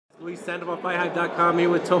On FightHype.com here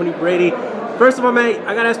with Tony Brady. First of all, man,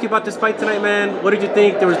 I gotta ask you about this fight tonight, man. What did you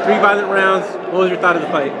think? There was 3 violent rounds. What was your thought of the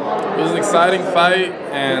fight? It was an exciting fight,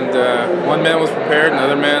 and one man was prepared,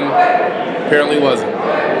 another man apparently wasn't.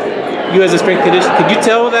 You as a strength condition, could you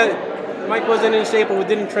tell that Mike wasn't in shape or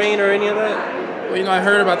didn't train or any of that? Well, you know, I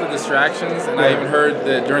heard about the distractions, and I even heard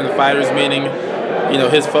that during the fighters' meeting, you know,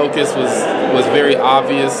 his focus was very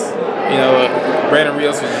obvious. You know, Brandon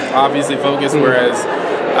Rios was obviously focused, whereas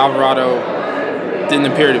Alvarado didn't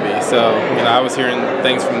appear to be. So, you know, I was hearing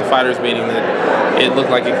things from the fighters meeting that it looked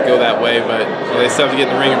like it could go that way, but you know, they still have to get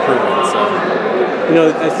in the ring improvement. So, you know,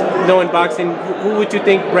 knowing boxing, who would you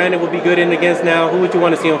think Brandon would be good in against now? Who would you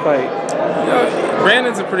want to see him fight? You know,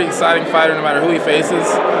 Brandon's a pretty exciting fighter no matter who he faces.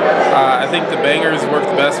 I think the bangers work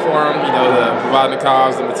the best for him. You know, the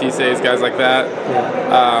Provodnikovs, the Matisses, guys like that.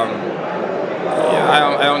 Yeah,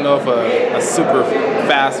 I don't know if a super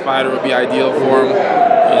fast fighter would be ideal for him.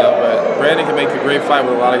 You know, but Brandon can make a great fight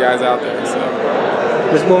with a lot of guys out there. So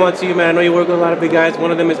let's move on to you, man. I know you work with a lot of big guys. One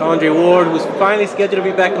of them is Andre Ward, who's finally scheduled to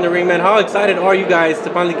be back in the ring, man. How excited are you guys to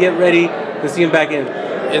finally get ready to see him back in?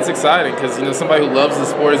 It's exciting because, you know, somebody who loves the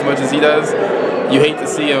sport as much as he does, you hate to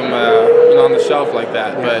see him you know, on the shelf like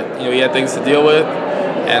that. Yeah. But you know, he had things to deal with,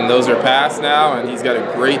 and those are past now, and he's got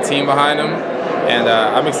a great team behind him. And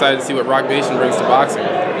I'm excited to see what Roc Nation brings to boxing.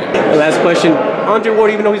 Last question. Andre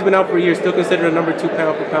Ward, even though he's been out for a year, still considered a #2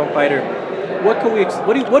 pound-for-pound fighter. What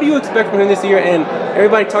do you expect from him this year? And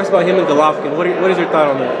everybody talks about him and Golovkin. What is your thought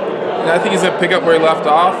on that? You know, I think he's going to pick up where he left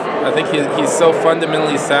off. I think he's so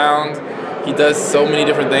fundamentally sound. He does so many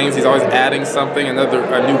different things. He's always adding something, a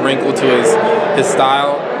new wrinkle to his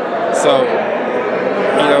style. So,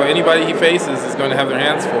 you know, anybody he faces is going to have their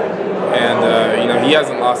hands full. And, you know, he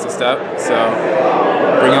hasn't lost a step, so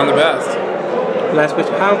bring on the best. Last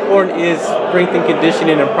question. How important is strength and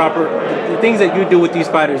conditioning and the things that you do with these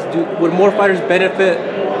fighters? Would more fighters benefit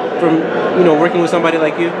from, you know, working with somebody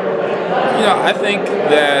like you? You know, I think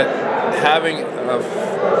that having a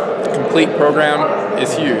complete program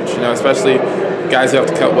is huge, you know, especially guys who have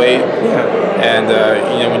to cut weight. Yeah. And,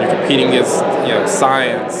 you know, when you're competing against, you know,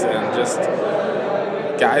 science and just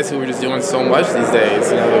guys who are just doing so much these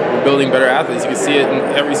days. You know, we're building better athletes. You can see it in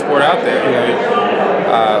every sport out there. You know,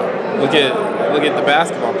 look at the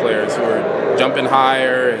basketball players who are jumping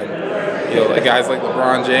higher, and you know, like guys like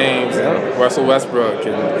LeBron James and Russell Westbrook,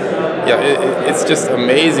 and yeah, it's just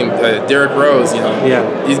amazing. Derrick Rose, you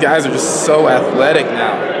know, these guys are just so athletic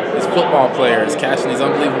now. These football players catching these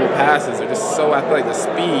unbelievable passes, they're just so athletic. The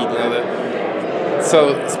speed, you know,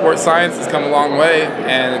 so sports science has come a long way,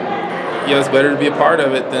 and you know, it's better to be a part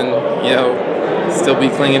of it than, you know, still be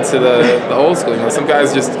clinging to the old school. You know, some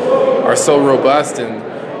guys just are so robust, and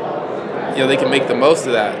you know, they can make the most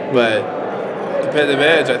of that. But competitive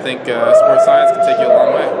edge, I think sports science can take you a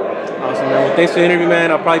long way. Awesome, man. Well, thanks for the interview,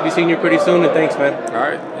 man. I'll probably be seeing you pretty soon, and thanks, man. All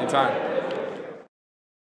right, anytime.